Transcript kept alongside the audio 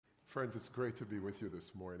Friends, it's great to be with you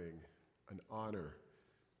this morning. An honor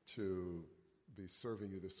to be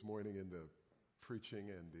serving you this morning in the preaching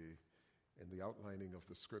and the outlining of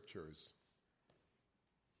the scriptures.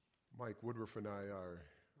 Mike Woodruff and I are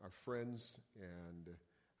friends, and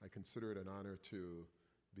I consider it an honor to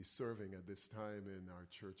be serving at this time in our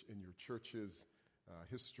church, in your church's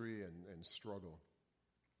history and struggle.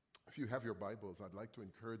 If you have your Bibles, I'd like to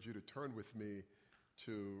encourage you to turn with me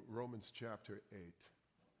to Romans chapter 8.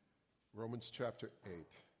 Romans chapter 8,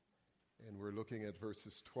 and we're looking at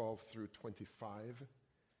verses 12 through 25.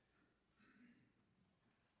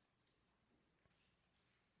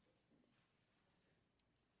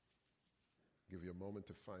 Give you a moment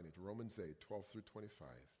to find it. Romans 8, 12 through 25.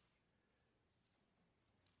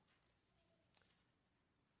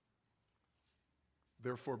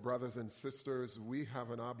 Therefore, brothers and sisters, we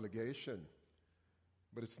have an obligation,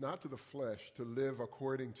 but it's not to the flesh to live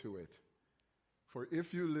according to it. For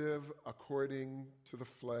if you live according to the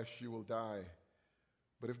flesh, you will die.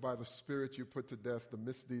 But if by the Spirit you put to death the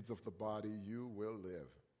misdeeds of the body, you will live.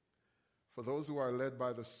 For those who are led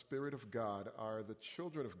by the Spirit of God are the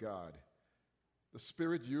children of God. The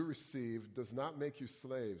Spirit you received does not make you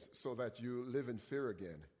slaves so that you live in fear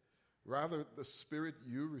again. Rather, the Spirit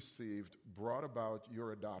you received brought about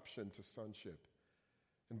your adoption to sonship.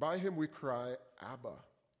 And by him we cry, Abba,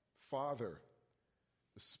 Father.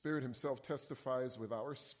 The Spirit himself testifies with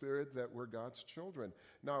our spirit that we're God's children.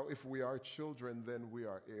 Now, if we are children, then we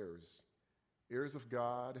are heirs, heirs of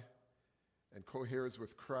God and co-heirs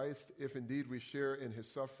with Christ, if indeed we share in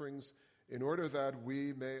his sufferings, in order that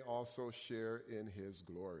we may also share in his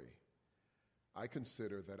glory. I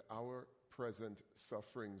consider that our present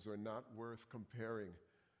sufferings are not worth comparing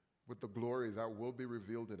with the glory that will be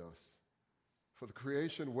revealed in us. For the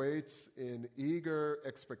creation waits in eager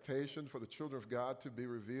expectation for the children of God to be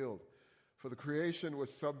revealed. For the creation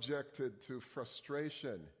was subjected to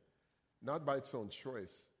frustration, not by its own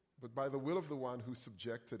choice, but by the will of the one who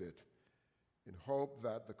subjected it, in hope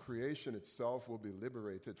that the creation itself will be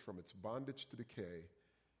liberated from its bondage to decay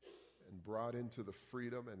and brought into the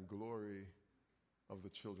freedom and glory of the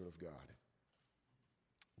children of God.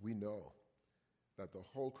 We know that the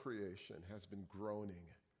whole creation has been groaning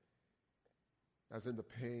as in the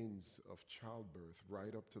pains of childbirth,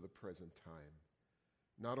 right up to the present time.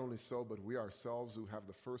 Not only so, but we ourselves who have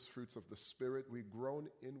the first fruits of the Spirit, we groan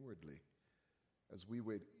inwardly as we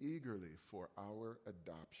wait eagerly for our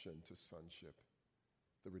adoption to sonship,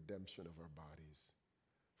 the redemption of our bodies.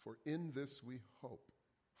 For in this we hope.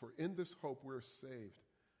 For in this hope we're saved.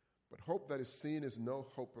 But hope that is seen is no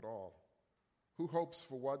hope at all. Who hopes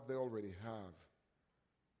for what they already have?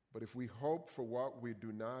 But if we hope for what we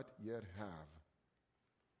do not yet have,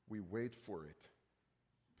 we wait for it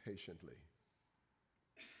patiently.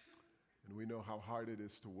 And we know how hard it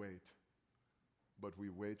is to wait, but we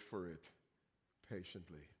wait for it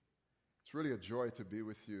patiently. It's really a joy to be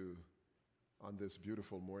with you on this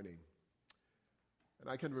beautiful morning. And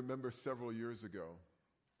I can remember several years ago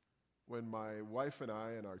when my wife and I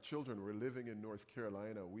and our children were living in North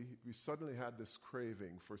Carolina, we suddenly had this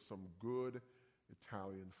craving for some good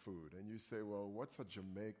Italian food. And you say, well, what's a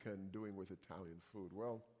Jamaican doing with Italian food?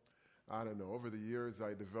 Well, I don't know. Over the years,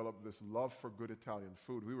 I developed this love for good Italian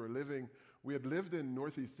food. We had lived in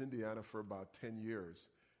Northeast Indiana for about 10 years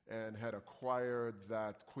and had acquired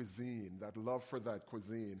that cuisine, that love for that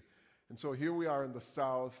cuisine. And so here we are in the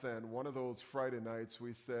South, and one of those Friday nights,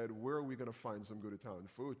 we said, where are we going to find some good Italian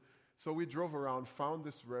food? So we drove around, found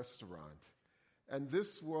this restaurant. And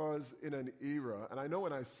this was in an era, and I know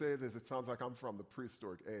when I say this, it sounds like I'm from the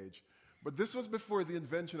prehistoric age, but this was before the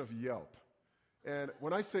invention of Yelp. And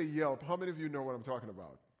when I say Yelp, how many of you know what I'm talking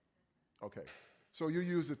about? Okay, so you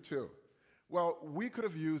use it too. Well, we could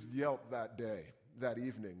have used Yelp that day, that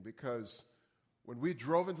evening, because when we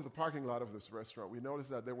drove into the parking lot of this restaurant, we noticed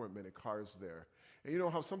that there weren't many cars there. And you know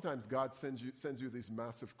how sometimes God sends you these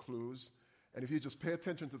massive clues, and if you just pay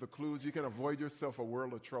attention to the clues, you can avoid yourself a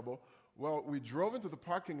world of trouble. Well, we drove into the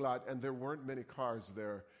parking lot, and there weren't many cars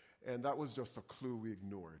there, and that was just a clue we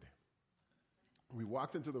ignored. We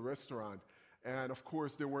walked into the restaurant, and of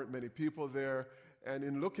course, there weren't many people there. And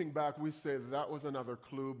in looking back, we say that was another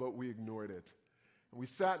clue, but we ignored it. And we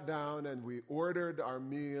sat down and we ordered our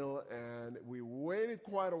meal, and we waited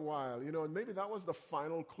quite a while. And maybe that was the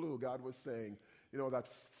final clue God was saying, that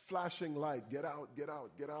flashing light, get out, get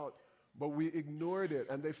out, get out. But we ignored it.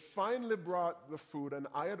 And they finally brought the food, and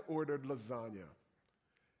I had ordered lasagna.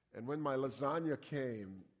 And when my lasagna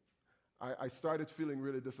came, I started feeling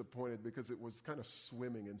really disappointed because it was kind of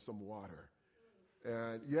swimming in some water.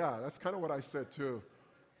 And yeah, that's kind of what I said too.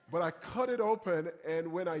 But I cut it open,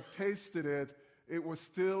 and when I tasted it, it was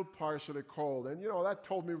still partially cold. And, that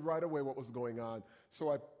told me right away what was going on.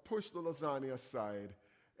 So I pushed the lasagna aside.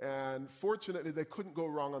 And fortunately, they couldn't go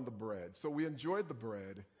wrong on the bread. So we enjoyed the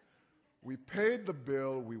bread. We paid the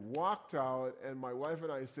bill. We walked out. And my wife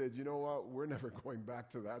and I said, you know what? We're never going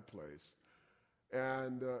back to that place.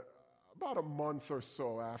 And about a month or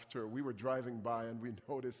so after, we were driving by and we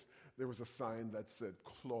noticed there was a sign that said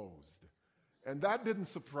closed. And that didn't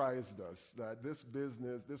surprise us, that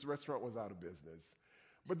this restaurant was out of business.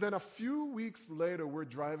 But then a few weeks later, we're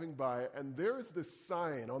driving by and there's this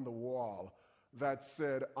sign on the wall that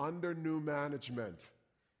said, under new management.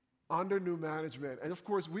 Under new management. And of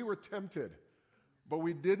course, we were tempted, but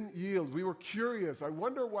we didn't yield. We were curious. I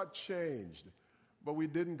wonder what changed. But we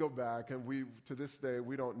didn't go back, and to this day,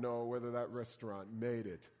 we don't know whether that restaurant made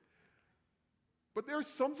it. But there's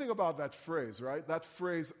something about that phrase, right? That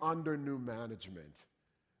phrase, under new management,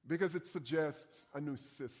 because it suggests a new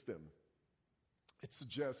system. It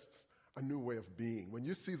suggests a new way of being. When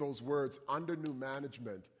you see those words, under new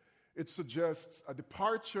management, it suggests a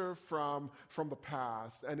departure from the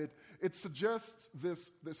past, and it suggests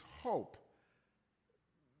this hope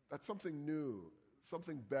that something new,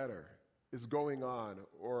 something better is going on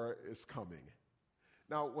or is coming.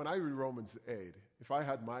 Now, when I read Romans 8, if I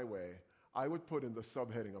had my way, I would put in the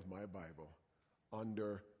subheading of my Bible,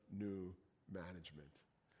 under new management.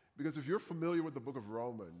 Because if you're familiar with the book of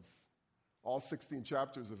Romans, all 16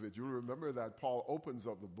 chapters of it, you'll remember that Paul opens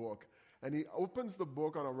up the book, and he opens the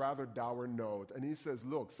book on a rather dour note, and he says,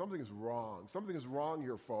 look, something is wrong. Something is wrong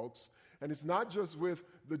here, folks. And it's not just with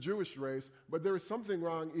the Jewish race, but there is something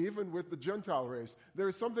wrong even with the Gentile race. There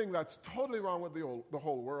is something that's totally wrong with the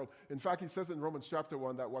whole world. In fact, he says in Romans chapter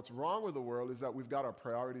 1 that what's wrong with the world is that we've got our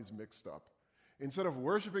priorities mixed up. Instead of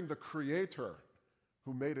worshiping the Creator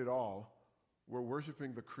who made it all, we're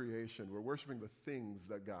worshiping the creation. We're worshiping the things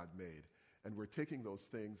that God made. And we're taking those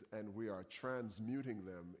things and we are transmuting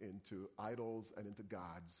them into idols and into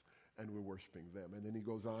gods, and we're worshiping them. And then he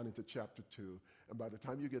goes on into chapter 2, and by the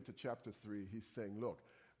time you get to chapter 3, he's saying, look,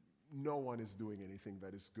 no one is doing anything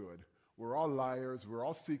that is good. We're all liars. We're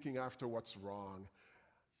all seeking after what's wrong.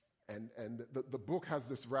 And the book has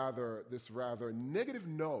this rather negative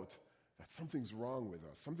note that something's wrong with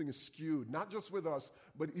us. Something is skewed, not just with us,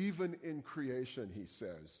 but even in creation, he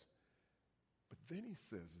says. But then he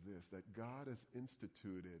says this, that God has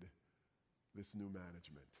instituted this new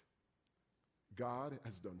management. God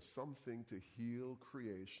has done something to heal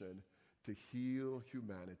creation, to heal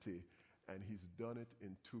humanity, and he's done it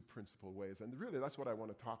in two principal ways. And really, that's what I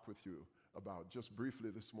want to talk with you about just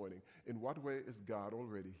briefly this morning. In what way is God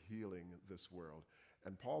already healing this world?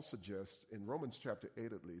 And Paul suggests in Romans chapter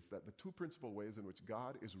 8 at least that the two principal ways in which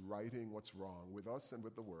God is righting what's wrong with us and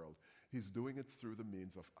with the world, he's doing it through the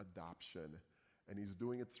means of adoption, and he's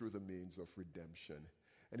doing it through the means of redemption.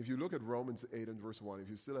 And if you look at Romans 8 and verse 1, if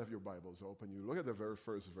you still have your Bibles open, you look at the very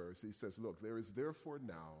first verse, he says, look, there is therefore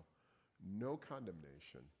now no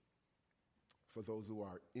condemnation for those who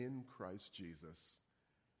are in Christ Jesus.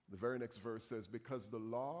 The very next verse says, because the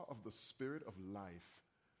law of the Spirit of life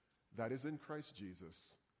that is in Christ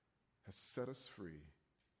Jesus has set us free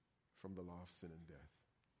from the law of sin and death.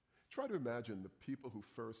 Try to imagine the people who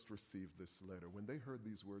first received this letter, when they heard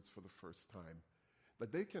these words for the first time,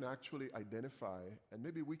 that they can actually identify, and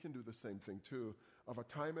maybe we can do the same thing too, of a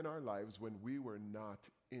time in our lives when we were not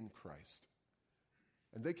in Christ.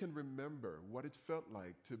 And they can remember what it felt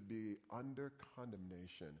like to be under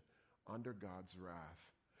condemnation, under God's wrath.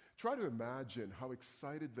 Try to imagine how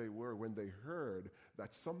excited they were when they heard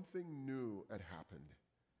that something new had happened,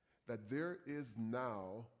 that there is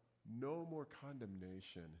now no more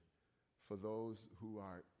condemnation for those who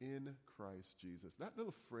are in Christ Jesus. That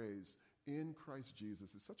little phrase, in Christ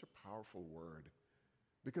Jesus, is such a powerful word,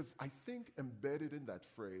 because I think embedded in that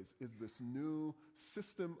phrase is this new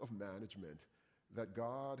system of management that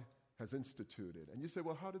God has instituted. And you say,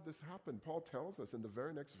 well, how did this happen? Paul tells us in the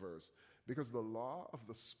very next verse, because the law of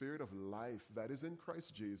the Spirit of life that is in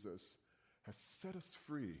Christ Jesus has set us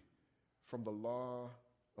free from the law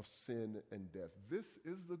of sin and death. This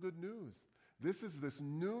is the good news. This is this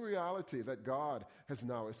new reality that God has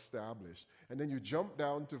now established. And then you jump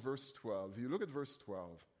down to verse 12. You look at verse 12.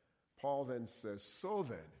 Paul then says, so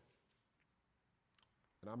then,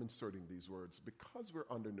 and I'm inserting these words, because we're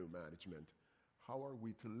under new management, how are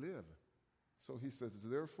we to live? So he says,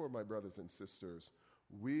 therefore, my brothers and sisters,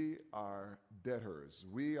 we are debtors.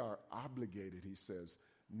 We are obligated, he says,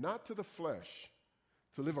 not to the flesh,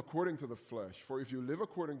 to live according to the flesh. For if you live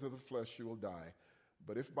according to the flesh, you will die.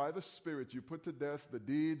 But if by the Spirit you put to death the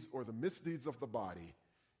deeds or the misdeeds of the body,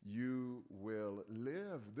 you will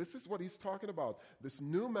live. This is what he's talking about. This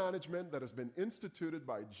new management that has been instituted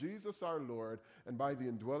by Jesus our Lord and by the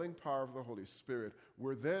indwelling power of the Holy Spirit.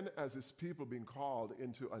 We're then, as his people, being called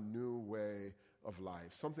into a new way of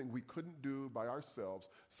life, something we couldn't do by ourselves,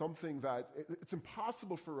 something that it's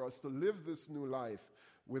impossible for us to live this new life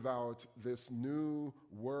without this new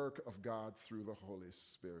work of God through the Holy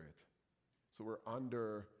Spirit. So we're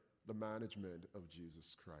under the management of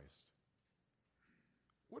Jesus Christ.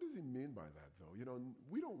 What does he mean by that, though? You know,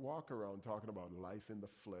 we don't walk around talking about life in the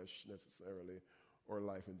flesh necessarily or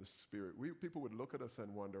life in the spirit. People would look at us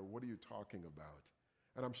and wonder, what are you talking about?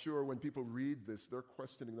 And I'm sure when people read this, they're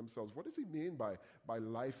questioning themselves, what does he mean by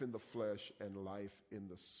life in the flesh and life in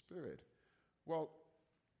the spirit? Well,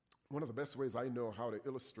 one of the best ways I know how to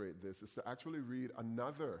illustrate this is to actually read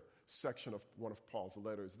another section of one of Paul's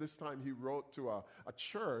letters. This time he wrote to a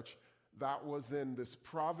church that was in this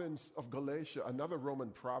province of Galatia, another Roman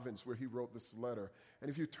province where he wrote this letter.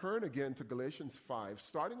 And if you turn again to Galatians 5,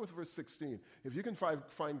 starting with verse 16, if you can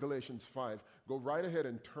find Galatians 5, go right ahead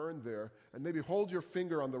and turn there, and maybe hold your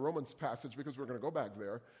finger on the Romans passage because we're going to go back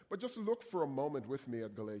there. But just look for a moment with me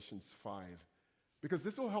at Galatians 5, because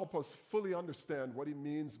this will help us fully understand what he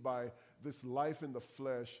means by this life in the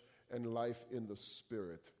flesh and life in the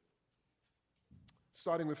spirit.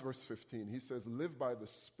 Starting with verse 15, he says, "Live by the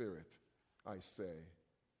Spirit, I say,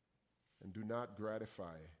 and do not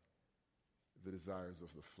gratify the desires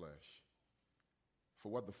of the flesh. For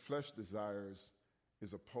what the flesh desires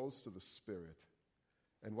is opposed to the Spirit,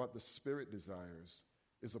 and what the Spirit desires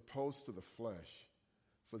is opposed to the flesh.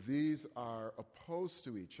 For these are opposed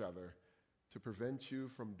to each other to prevent you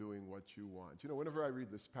from doing what you want." You know, whenever I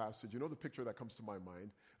read this passage, you know the picture that comes to my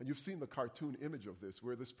mind, and you've seen the cartoon image of this,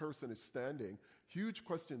 where this person is standing, huge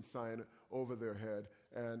question sign over their head,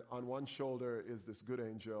 and on one shoulder is this good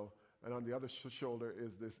angel, and on the other shoulder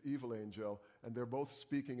is this evil angel, and they're both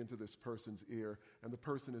speaking into this person's ear, and the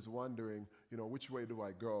person is wondering, you know, which way do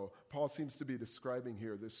I go? Paul seems to be describing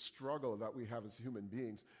here this struggle that we have as human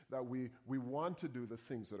beings, that we want to do the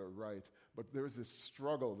things that are right, but there's this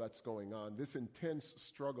struggle that's going on, this intense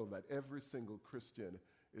struggle that every single Christian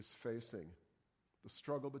is facing, the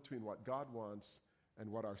struggle between what God wants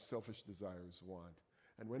and what our selfish desires want.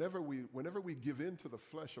 And whenever we give in to the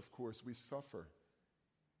flesh, of course, we suffer.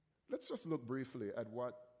 Let's just look briefly at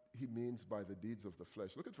what he means by the deeds of the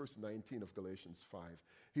flesh. Look at verse 19 of Galatians 5.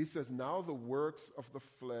 He says, "Now the works of the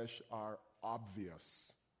flesh are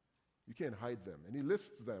obvious." You can't hide them. And he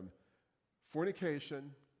lists them: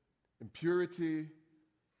 fornication, impurity,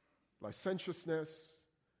 licentiousness,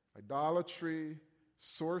 idolatry,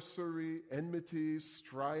 sorcery, enmity,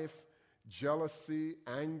 strife, jealousy,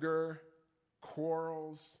 anger,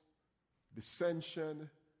 quarrels, dissension,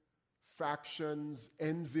 factions,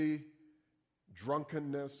 envy,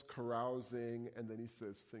 drunkenness, carousing, and then he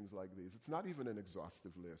says things like these. It's not even an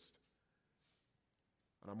exhaustive list.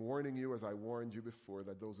 And I'm warning you, as I warned you before,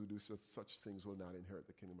 that those who do such things will not inherit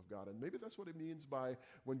the kingdom of God. And maybe that's what it means by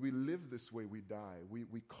when we live this way, we die.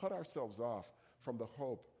 We cut ourselves off from the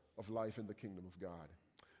hope of life in the kingdom of God.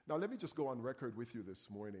 Now, let me just go on record with you this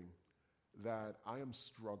morning that I am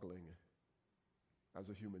struggling as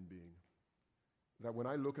a human being. That when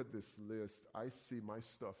I look at this list, I see my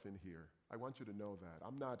stuff in here. I want you to know that.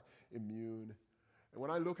 I'm not immune. And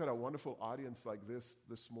when I look at a wonderful audience like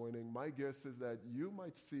this morning, my guess is that you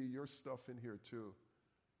might see your stuff in here too.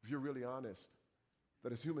 If you're really honest,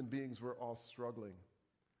 that as human beings, we're all struggling.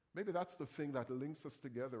 Maybe that's the thing that links us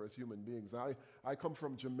together as human beings. I come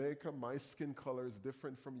from Jamaica. My skin color is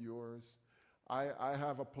different from yours. I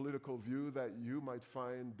have a political view that you might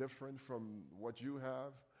find different from what you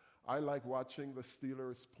have. I like watching the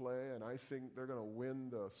Steelers play, and I think they're going to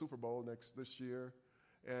win the Super Bowl this year.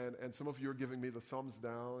 And some of you are giving me the thumbs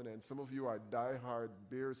down, and some of you are diehard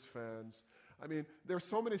Bears fans. I mean, there's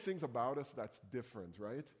so many things about us that's different,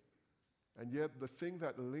 right? And yet the thing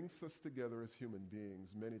that links us together as human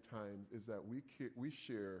beings many times is that we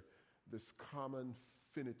share this common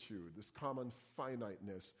finitude, this common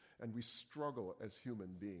finiteness, and we struggle as human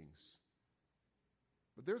beings.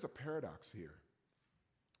 But there's a paradox here.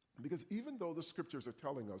 Because even though the scriptures are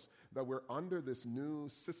telling us that we're under this new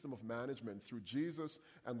system of management through Jesus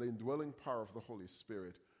and the indwelling power of the Holy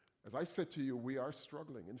Spirit, as I said to you, we are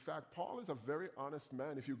struggling. In fact, Paul is a very honest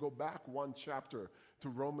man. If you go back one chapter to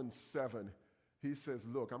Romans 7, he says,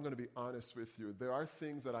 look, I'm going to be honest with you. There are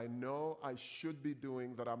things that I know I should be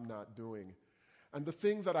doing that I'm not doing. And the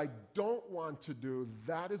thing that I don't want to do,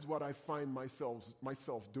 that is what I find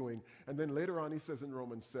myself doing. And then later on he says in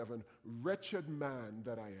Romans 7, wretched man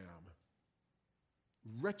that I am.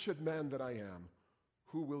 Wretched man that I am,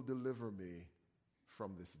 who will deliver me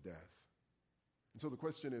from this death. And so the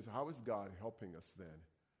question is, how is God helping us then?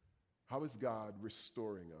 How is God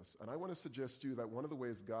restoring us? And I want to suggest to you that one of the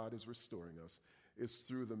ways God is restoring us is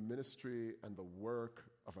through the ministry and the work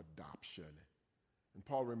of adoption. And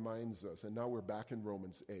Paul reminds us, and now we're back in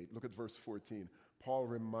Romans 8. Look at verse 14. Paul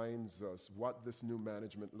reminds us what this new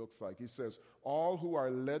management looks like. He says, all who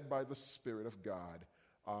are led by the Spirit of God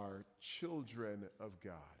are children of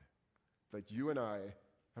God. That you and I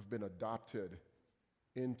have been adopted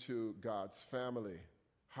into God's family.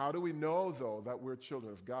 How do we know, though, that we're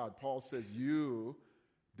children of God? Paul says, you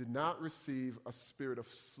did not receive a spirit of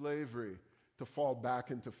slavery to fall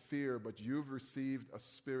back into fear, but you've received a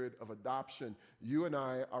spirit of adoption. You and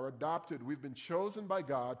I are adopted. We've been chosen by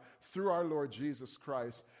God through our Lord Jesus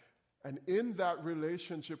Christ. And in that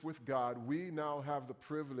relationship with God, we now have the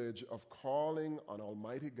privilege of calling on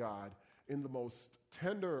Almighty God in the most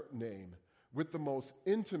tender name, with the most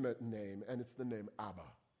intimate name, and it's the name Abba.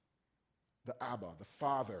 The Abba, the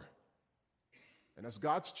Father. And as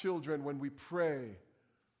God's children, when we pray,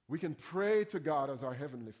 we can pray to God as our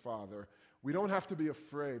Heavenly Father. We don't have to be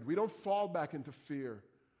afraid. We don't fall back into fear.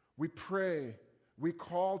 We pray. We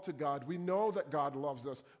call to God. We know that God loves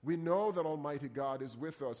us. We know that Almighty God is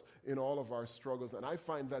with us in all of our struggles. And I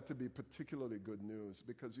find that to be particularly good news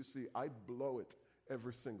because, you see, I blow it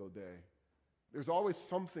every single day. There's always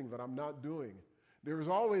something that I'm not doing. There is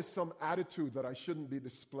always some attitude that I shouldn't be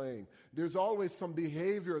displaying. There's always some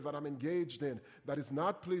behavior that I'm engaged in that is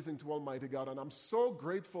not pleasing to Almighty God. And I'm so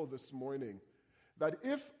grateful this morning that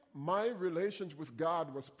if my relationship with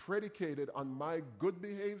God was predicated on my good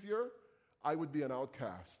behavior, I would be an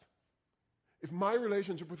outcast. If my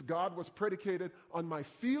relationship with God was predicated on my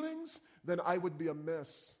feelings, then I would be a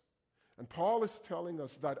mess. And Paul is telling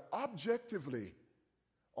us that objectively,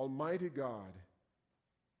 Almighty God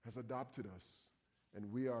has adopted us. And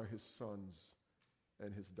we are his sons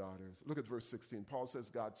and his daughters. Look at verse 16. Paul says,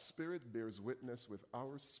 God's Spirit bears witness with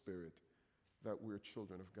our spirit that we're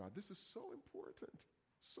children of God. This is so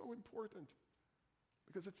important,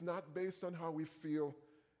 because it's not based on how we feel.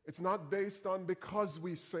 It's not based on because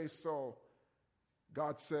we say so.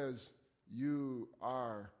 God says, you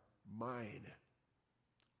are mine.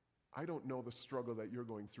 I don't know the struggle that you're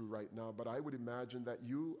going through right now, but I would imagine that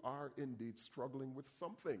you are indeed struggling with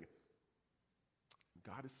something.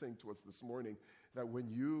 God is saying to us this morning that when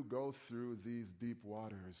you go through these deep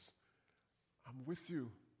waters, I'm with you.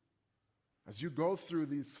 As you go through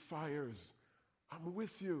these fires, I'm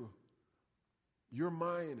with you. You're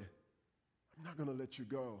mine. I'm not going to let you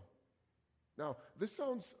go. Now, this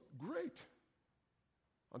sounds great.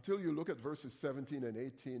 Until you look at verses 17 and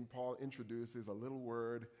 18, Paul introduces a little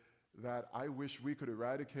word that I wish we could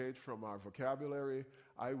eradicate from our vocabulary.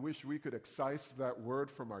 I wish we could excise that word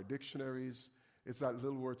from our dictionaries. It's that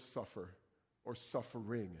little word suffer or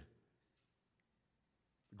suffering.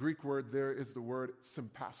 The Greek word there is the word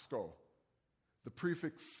sympasko. The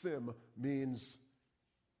prefix sim means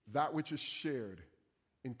that which is shared,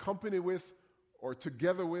 in company with or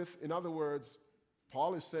together with. In other words,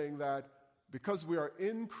 Paul is saying that because we are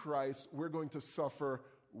in Christ, we're going to suffer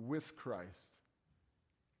with Christ.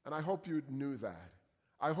 And I hope you knew that.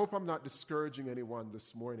 I hope I'm not discouraging anyone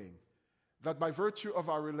this morning. That by virtue of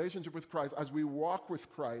our relationship with Christ, as we walk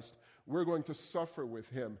with Christ, we're going to suffer with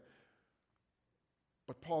him.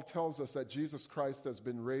 But Paul tells us that Jesus Christ has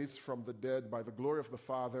been raised from the dead by the glory of the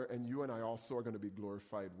Father, and you and I also are going to be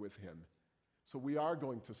glorified with him. So we are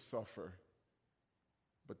going to suffer.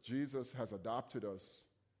 But Jesus has adopted us.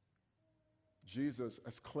 Jesus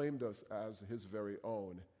has claimed us as his very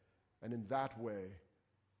own. And in that way,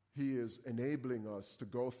 he is enabling us to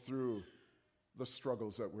go through the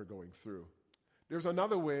struggles that we're going through. There's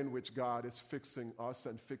another way in which God is fixing us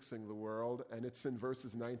and fixing the world, and it's in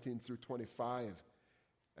verses 19 through 25,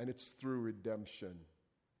 and it's through redemption.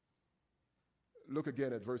 Look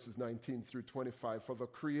again at verses 19 through 25. For the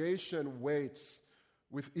creation waits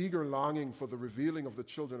with eager longing for the revealing of the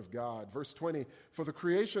children of God. Verse 20, for the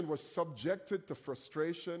creation was subjected to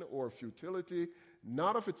frustration or futility,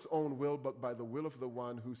 not of its own will, but by the will of the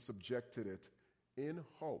one who subjected it, in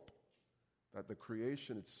hope that the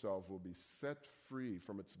creation itself will be set free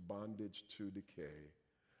from its bondage to decay.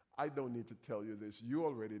 I don't need to tell you this. You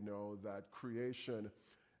already know that creation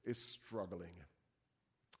is struggling,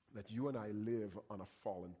 that you and I live on a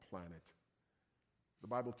fallen planet. The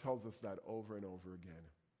Bible tells us that over and over again.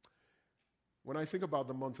 When I think about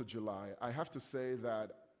the month of July, I have to say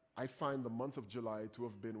that I find the month of July to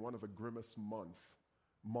have been one of the grimmest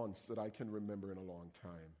months that I can remember in a long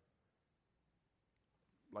time.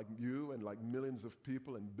 Like you and like millions of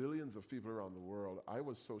people and billions of people around the world, I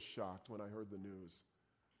was so shocked when I heard the news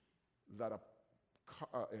that a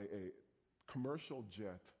a commercial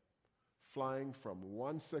jet flying from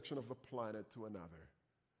one section of the planet to another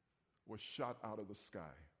was shot out of the sky.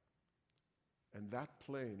 And that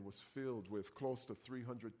plane was filled with close to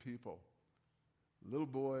 300 people, little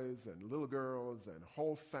boys and little girls and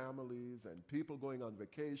whole families and people going on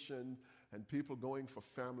vacation and people going for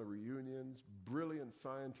family reunions, brilliant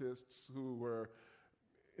scientists who were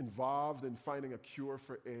involved in finding a cure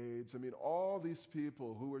for AIDS. I mean, all these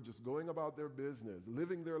people who were just going about their business,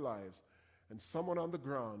 living their lives, and someone on the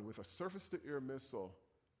ground with a surface-to-air missile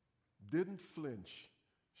didn't flinch,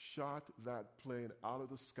 shot that plane out of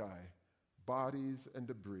the sky, bodies and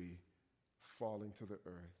debris falling to the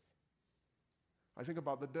earth. I think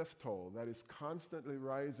about the death toll that is constantly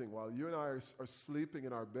rising while you and I are sleeping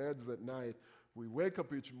in our beds at night. We wake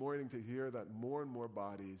up each morning to hear that more and more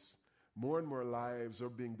bodies, more and more lives are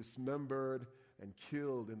being dismembered and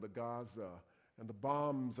killed in the Gaza, and the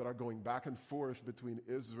bombs that are going back and forth between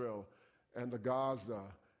Israel and the Gaza,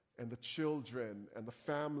 and the children and the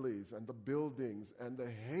families and the buildings and the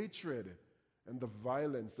hatred and the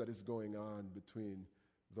violence that is going on between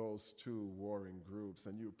those two warring groups.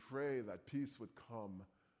 And you pray that peace would come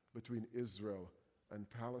between Israel and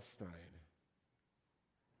Palestine.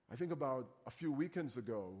 I think about a few weekends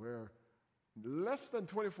ago where less than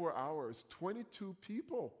 24 hours, 22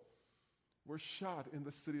 people were shot in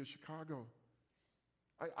the city of Chicago.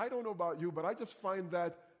 I don't know about you, but I just find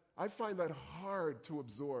that hard to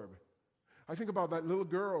absorb. I think about that little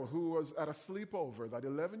girl who was at a sleepover, that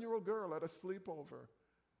 11-year-old girl at a sleepover.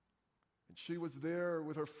 And she was there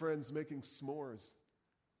with her friends making s'mores.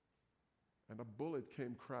 And a bullet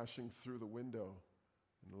came crashing through the window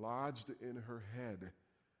and lodged in her head,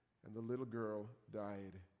 and the little girl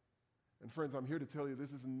died. And friends, I'm here to tell you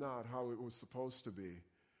this is not how it was supposed to be.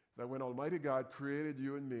 That when Almighty God created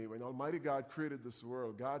you and me, when Almighty God created this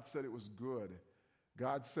world, God said it was good.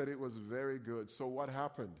 God said it was very good. So what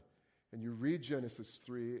happened? And you read Genesis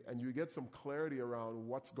 3, and you get some clarity around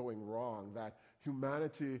what's going wrong, that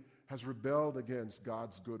humanity has rebelled against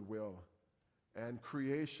God's goodwill. And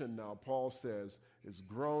creation now, Paul says, is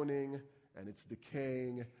groaning, and it's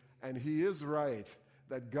decaying, and he is right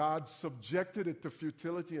that God subjected it to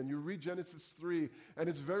futility. And you read Genesis 3, and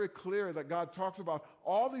it's very clear that God talks about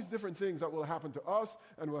all these different things that will happen to us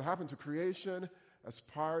and will happen to creation as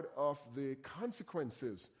part of the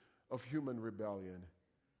consequences of human rebellion.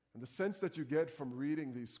 And the sense that you get from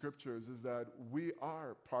reading these scriptures is that we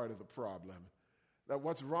are part of the problem. That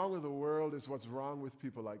what's wrong with the world is what's wrong with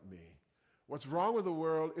people like me. What's wrong with the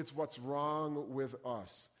world is what's wrong with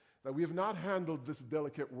us. That we have not handled this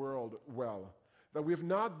delicate world well. That we have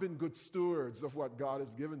not been good stewards of what God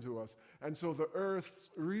has given to us. And so the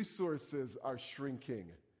earth's resources are shrinking.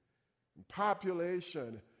 And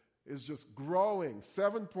population is just growing,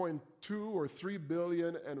 7.2 or 3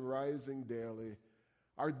 billion and rising daily.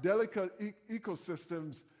 Our delicate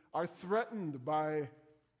ecosystems are threatened by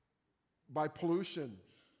pollution.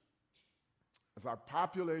 As our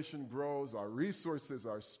population grows, our resources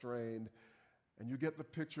are strained, and you get the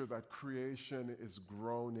picture that creation is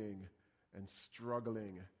groaning and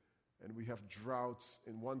struggling. And we have droughts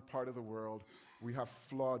in one part of the world. We have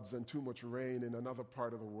floods and too much rain in another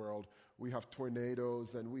part of the world. We have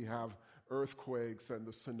tornadoes, and we have earthquakes and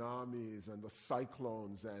the tsunamis and the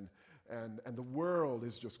cyclones, and the world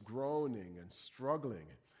is just groaning and struggling.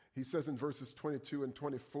 He says in verses 22 and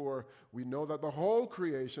 24, we know that the whole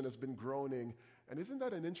creation has been groaning. And isn't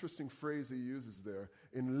that an interesting phrase he uses there?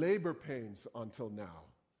 In labor pains until now.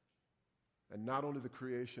 And not only the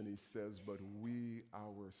creation, he says, but we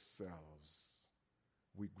ourselves,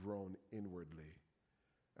 we groan inwardly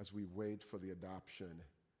as we wait for the adoption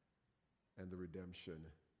and the redemption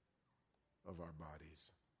of our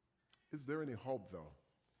bodies. Is there any hope, though?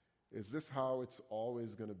 Is this how it's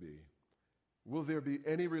always going to be? Will there be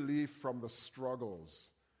any relief from the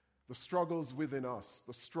struggles within us,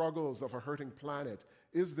 the struggles of a hurting planet?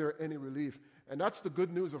 Is there any relief? And that's the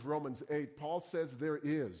good news of Romans 8. Paul says there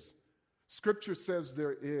is. Scripture says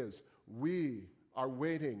there is. We are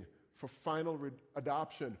waiting for final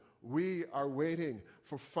adoption. We are waiting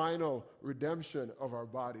for final redemption of our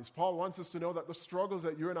bodies. Paul wants us to know that the struggles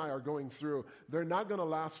that you and I are going through, they're not going to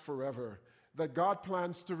last forever. That God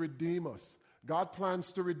plans to redeem us. God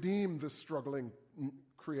plans to redeem this struggling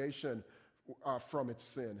creation from its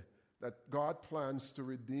sin. That God plans to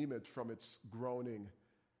redeem it from its groaning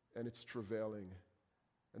and its travailing.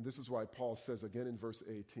 And this is why Paul says again in verse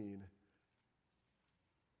 18,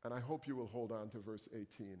 and I hope you will hold on to verse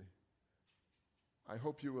 18. I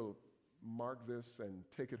hope you will mark this and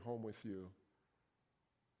take it home with you.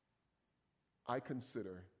 I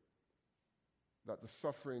consider that the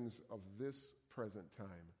sufferings of this present time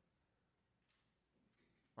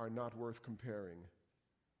are not worth comparing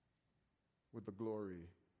with the glory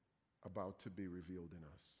about to be revealed in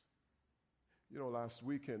us. You know, last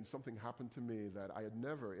weekend, something happened to me that I had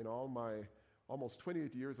never, in all my almost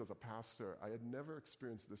 28 years as a pastor, I had never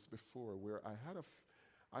experienced this before, where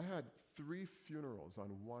I had 3 funerals on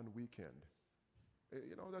one weekend.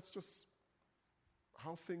 You know, that's just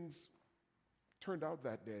how things turned out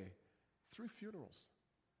that day. 3 funerals.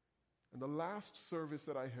 And the last service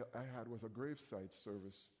that I had was a graveside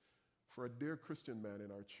service for a dear Christian man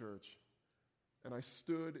in our church. And I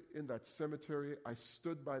stood in that cemetery, I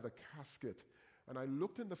stood by the casket, and I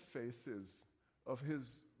looked in the faces of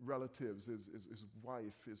his relatives, his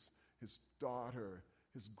wife, his daughter,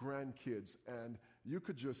 his grandkids, and you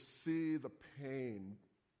could just see the pain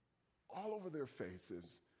all over their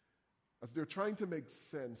faces as they're trying to make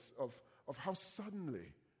sense of how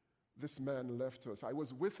suddenly this man left us. I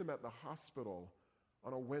was with him at the hospital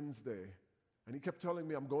on a Wednesday, and he kept telling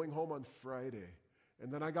me, I'm going home on Friday.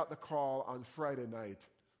 And then I got the call on Friday night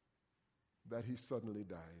that he suddenly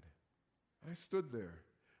died. And I stood there,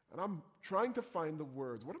 and I'm trying to find the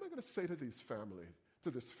words. What am I going to say to this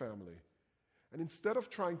family? And instead of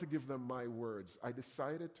trying to give them my words, I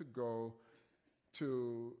decided to go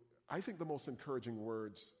to, I think, the most encouraging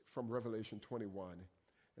words from Revelation 21.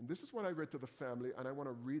 And this is what I read to the family, and I want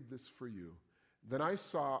to read this for you. Then I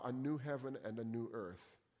saw a new heaven and a new earth.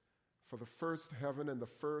 For the first heaven and the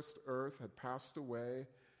first earth had passed away,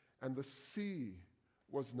 and the sea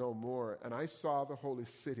was no more. And I saw the holy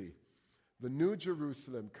city, the new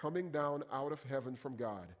Jerusalem, coming down out of heaven from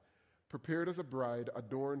God, prepared as a bride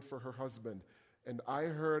adorned for her husband. And I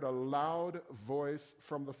heard a loud voice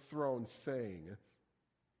from the throne saying,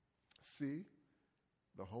 See,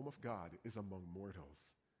 the home of God is among mortals.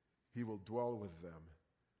 He will dwell with them.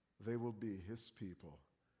 They will be his people,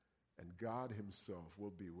 and God himself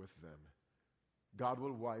will be with them. God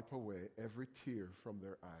will wipe away every tear from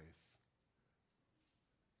their eyes.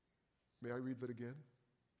 May I read that again?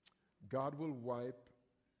 God will wipe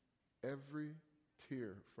every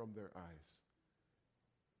tear from their eyes,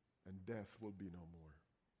 and death will be no more.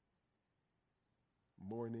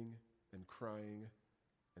 Mourning and crying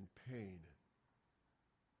and pain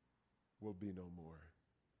will be no more.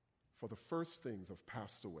 For the first things have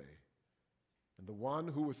passed away. And the one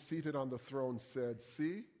who was seated on the throne said,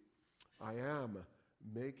 See, I am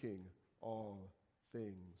making all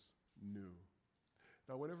things new.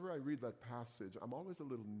 Now, whenever I read that passage, I'm always a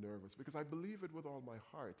little nervous because I believe it with all my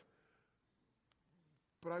heart.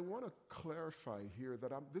 But I want to clarify here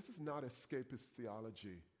that this is not escapist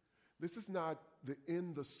theology. This is not the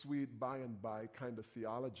in the sweet by and by kind of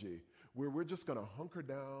theology where we're just going to hunker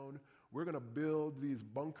down. We're going to build these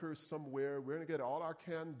bunkers somewhere. We're going to get all our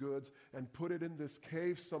canned goods and put it in this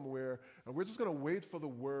cave somewhere. And we're just going to wait for the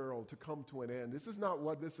world to come to an end. This is not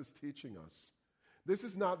what this is teaching us. This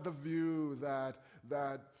is not the view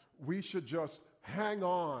that we should just hang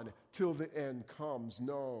on till the end comes.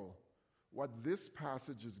 No. What this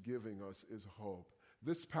passage is giving us is hope.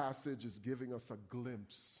 This passage is giving us a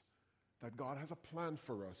glimpse that God has a plan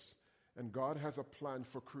for us. And God has a plan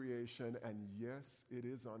for creation, and yes, it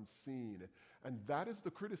is unseen. And that is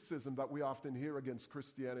the criticism that we often hear against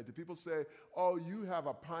Christianity. People say, oh, you have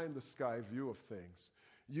a pie-in-the-sky view of things.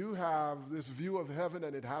 You have this view of heaven,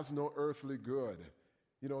 and it has no earthly good.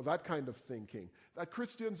 You know, that kind of thinking. That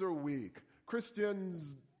Christians are weak.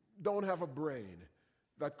 Christians don't have a brain.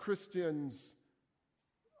 That Christians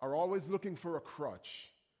are always looking for a crutch.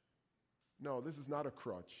 No, this is not a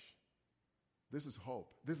crutch. This is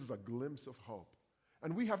hope. This is a glimpse of hope.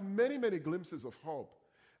 And we have many, many glimpses of hope.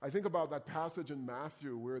 I think about that passage in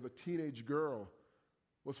Matthew where the teenage girl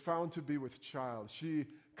was found to be with child. She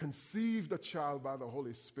conceived a child by the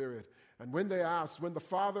Holy Spirit. And when the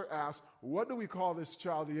father asked, what do we call this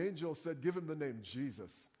child? The angel said, give him the name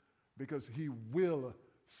Jesus, because he will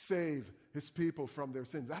save his people from their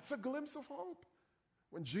sins. That's a glimpse of hope.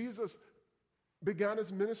 When Jesus began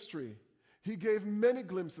his ministry, he gave many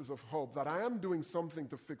glimpses of hope that I am doing something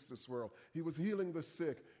to fix this world. He was healing the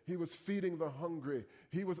sick. He was feeding the hungry.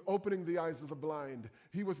 He was opening the eyes of the blind.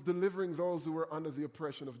 He was delivering those who were under the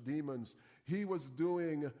oppression of demons. He was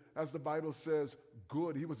doing, as the Bible says,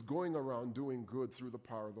 good. He was going around doing good through the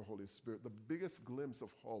power of the Holy Spirit. The biggest glimpse of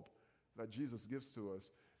hope that Jesus gives to us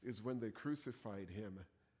is when they crucified him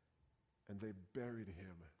and they buried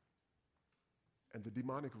him. And the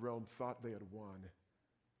demonic realm thought they had won.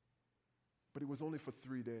 But it was only for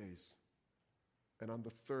 3 days. And on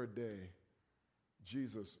the third day,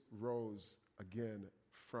 Jesus rose again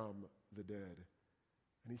from the dead.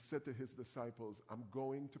 And he said to his disciples, I'm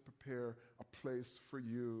going to prepare a place for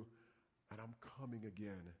you. and I'm coming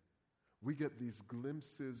again. We get these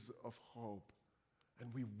glimpses of hope,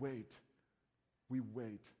 and we wait. We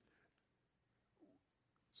wait.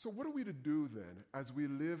 So what are we to do then as we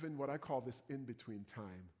live in what I call this in-between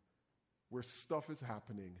time, where stuff is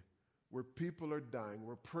happening, where people are dying,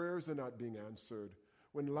 where prayers are not being answered,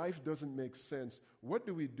 when life doesn't make sense? What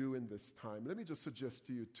do we do in this time? Let me just suggest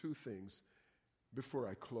to you two things before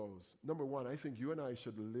I close. Number one, I think you and I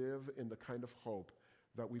should live in the kind of hope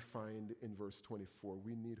that we find in verse 24.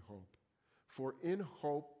 We need hope. For in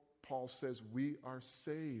hope, Paul says, we are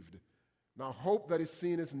saved. Now, hope that is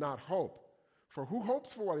seen is not hope. For who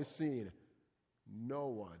hopes for what is seen? No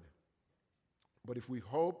one. But if we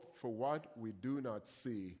hope for what we do not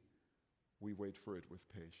see, we wait for it with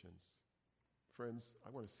patience. Friends, I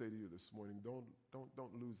want to say to you this morning,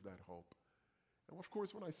 don't lose that hope. And of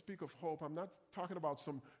course, when I speak of hope, I'm not talking about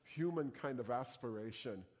some human kind of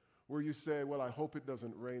aspiration where you say, well, I hope it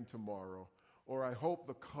doesn't rain tomorrow, or I hope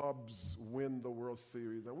the Cubs win the World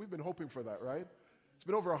Series. And we've been hoping for that, right? It's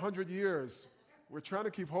been over 100 years. We're trying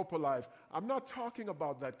to keep hope alive. I'm not talking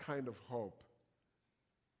about that kind of hope.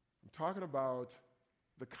 I'm talking about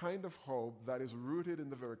the kind of hope that is rooted in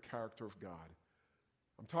the very character of God.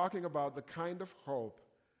 I'm talking about the kind of hope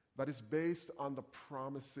that is based on the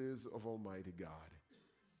promises of Almighty God.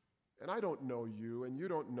 And I don't know you, and you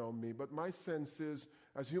don't know me, but my sense is,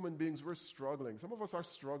 as human beings, we're struggling. Some of us are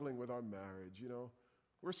struggling with our marriage, you know.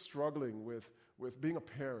 We're struggling with being a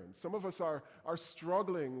parent. Some of us are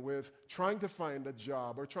struggling with trying to find a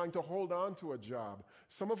job or trying to hold on to a job.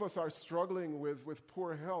 Some of us are struggling with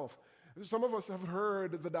poor health. Some of us have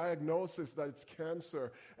heard the diagnosis that it's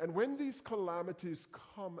cancer. And when these calamities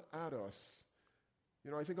come at us,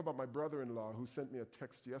 you know, I think about my brother-in-law who sent me a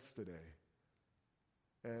text yesterday.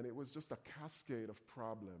 And it was just a cascade of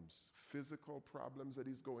problems, physical problems that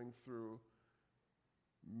he's going through,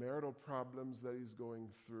 marital problems that he's going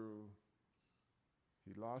through.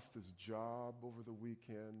 He lost his job over the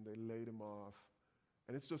weekend. They laid him off.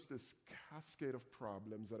 And it's just this cascade of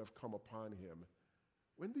problems that have come upon him.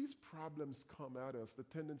 When these problems come at us, the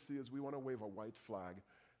tendency is we want to wave a white flag.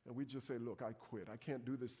 And we just say, look, I quit. I can't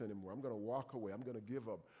do this anymore. I'm going to walk away. I'm going to give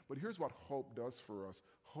up. But here's what hope does for us.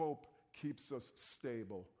 Hope keeps us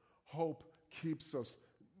stable. Hope keeps us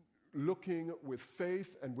looking with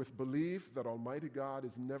faith and with belief that Almighty God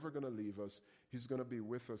is never going to leave us. He's going to be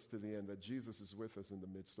with us to the end, that Jesus is with us in the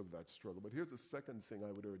midst of that struggle. But here's the second thing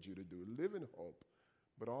I would urge you to do. Live in hope,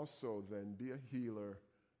 but also then be a healer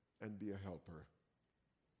and be a helper.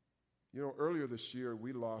 You know, earlier this year,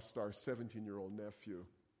 we lost our 17-year-old nephew.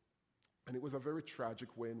 And it was a very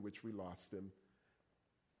tragic way in which we lost him.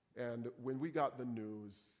 And when we got the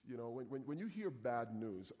news, you know, when you hear bad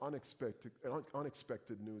news,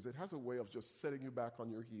 unexpected news, it has a way of just setting you back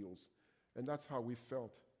on your heels. And that's how we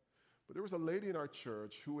felt. But there was a lady in our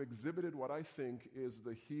church who exhibited what I think is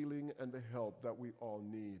the healing and the help that we all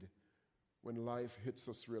need when life hits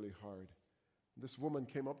us really hard. This woman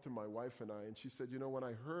came up to my wife and I, and she said, you know, when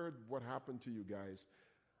I heard what happened to you guys,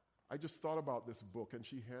 I just thought about this book, and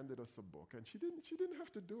she handed us a book. And she didn't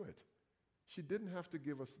have to do it. She didn't have to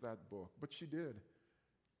give us that book, but she did.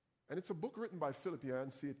 And it's a book written by Philip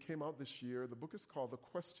Yancey. It came out this year. The book is called The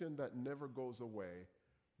Question That Never Goes Away,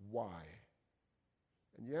 Why?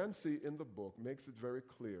 And Yancey in the book makes it very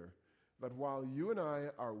clear that while you and I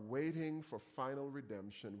are waiting for final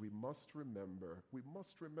redemption, we must remember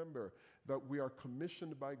that we are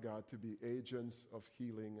commissioned by God to be agents of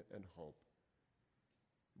healing and hope.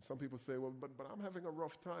 Some people say, well, but I'm having a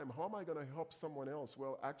rough time. How am I going to help someone else?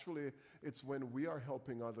 Well, actually, it's when we are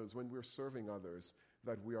helping others, when we're serving others,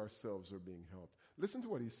 that we ourselves are being helped. Listen to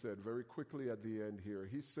what he said very quickly at the end here.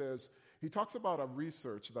 He talks about a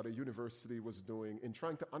research that a university was doing in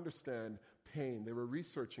trying to understand pain. They were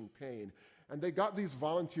researching pain. And they got these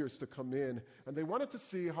volunteers to come in, and they wanted to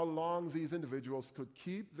see how long these individuals could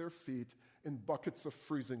keep their feet in buckets of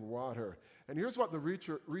freezing water. And here's what the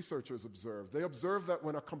researchers observed. They observed that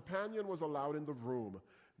when a companion was allowed in the room,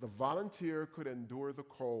 the volunteer could endure the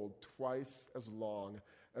cold twice as long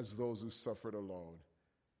as those who suffered alone.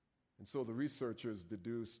 And so the researchers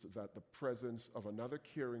deduced that the presence of another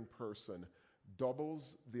caring person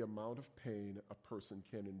doubles the amount of pain a person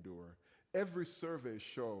can endure. Every survey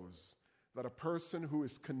shows that a person who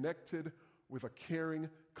is connected with a caring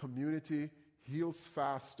community heals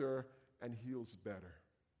faster and heals better.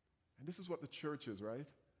 And this is what the church is, right?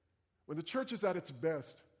 When the church is at its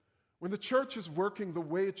best, when the church is working the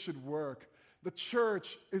way it should work, the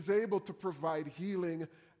church is able to provide healing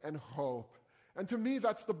and hope. And to me,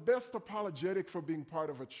 that's the best apologetic for being part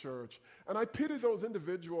of a church. And I pity those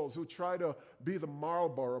individuals who try to be the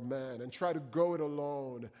Marlboro man and try to go it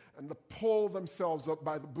alone and to pull themselves up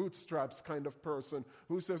by the bootstraps kind of person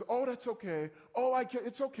who says, oh, that's okay. Oh,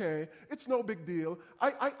 it's okay. It's no big deal.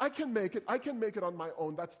 I can make it. I can make it on my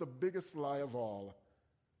own. That's the biggest lie of all.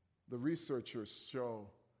 The researchers show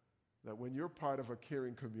that when you're part of a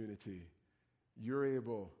caring community, you're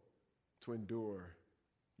able to endure.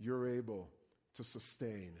 You're able to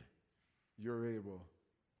sustain, you're able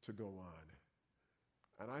to go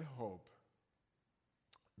on. And I hope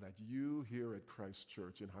that you here at Christ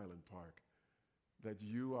Church in Highland Park, that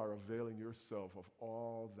you are availing yourself of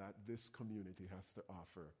all that this community has to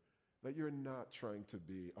offer, that you're not trying to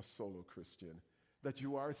be a solo Christian, that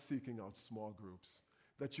you are seeking out small groups,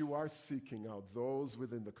 that you are seeking out those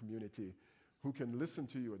within the community who can listen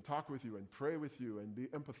to you and talk with you and pray with you and be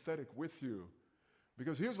empathetic with you.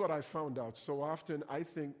 Because here's what I found out. So often I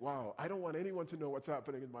think, wow, I don't want anyone to know what's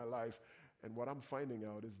happening in my life. And what I'm finding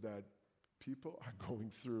out is that people are going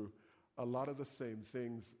through a lot of the same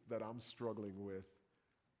things that I'm struggling with.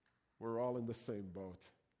 We're all in the same boat.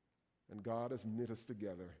 And God has knit us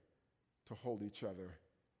together to hold each other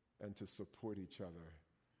and to support each other.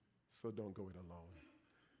 So don't go it alone.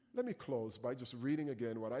 Let me close by just reading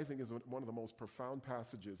again what I think is one of the most profound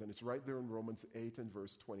passages, and it's right there in Romans 8 and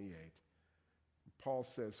verse 28. Paul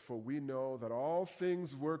says, for we know that all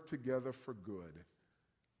things work together for good.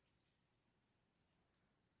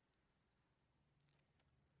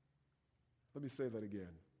 Let me say that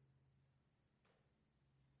again.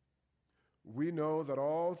 We know that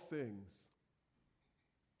all things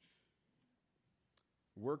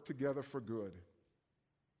work together for good.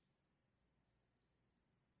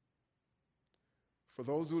 For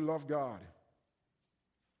those who love God,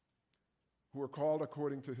 who are called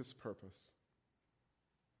according to his purpose.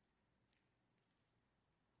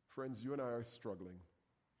 Friends, you and I are struggling.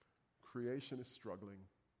 Creation is struggling.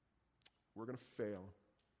 We're going to fail.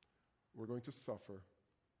 We're going to suffer.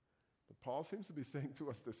 But Paul seems to be saying to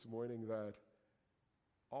us this morning that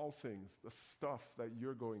all things, the stuff that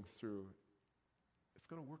you're going through, it's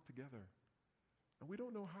going to work together. And we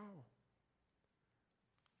don't know how.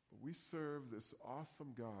 But we serve this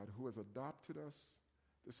awesome God who has adopted us,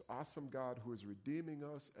 this awesome God who is redeeming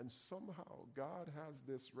us, and somehow God has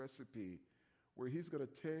this recipe where he's going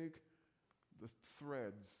to take the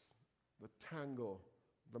threads, the tangle,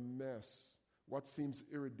 the mess, what seems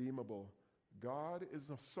irredeemable. God is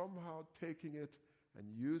somehow taking it and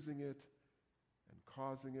using it and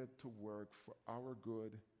causing it to work for our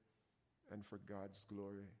good and for God's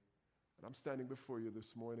glory. And I'm standing before you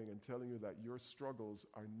this morning and telling you that your struggles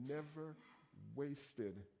are never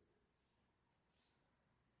wasted.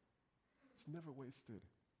 It's never wasted.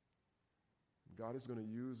 God is going to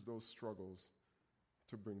use those struggles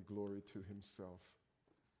to bring glory to himself.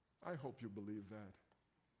 I hope you believe that.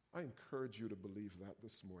 I encourage you to believe that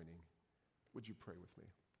this morning. Would you pray with me?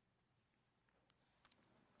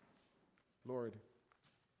 Lord,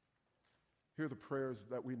 hear the prayers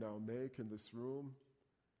that we now make in this room.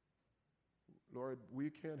 Lord, we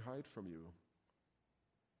can't hide from you.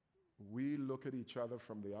 We look at each other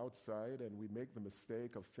from the outside and we make the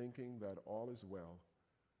mistake of thinking that all is well.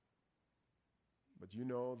 But you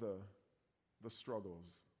know the struggles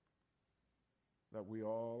that we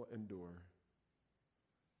all endure.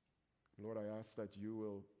 Lord, I ask that you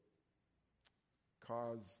will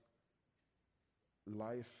cause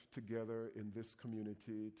life together in this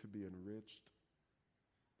community to be enriched,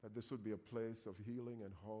 that this would be a place of healing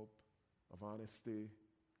and hope, of honesty.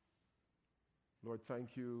 Lord,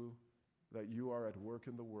 thank you that you are at work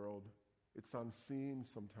in the world. It's unseen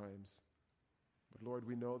sometimes. But Lord,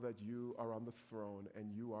 we know that you are on the throne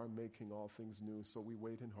and you are making all things new, so we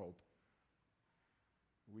wait in hope.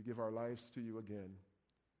 We give our lives to you again.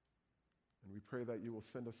 And we pray that you will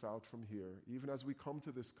send us out from here. Even as we come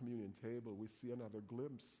to this communion table, we see another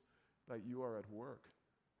glimpse that you are at work.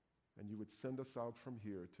 And you would send us out from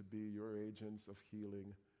here to be your agents of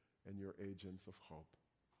healing and your agents of hope.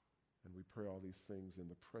 And we pray all these things in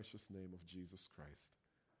the precious name of Jesus Christ.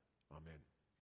 Amen.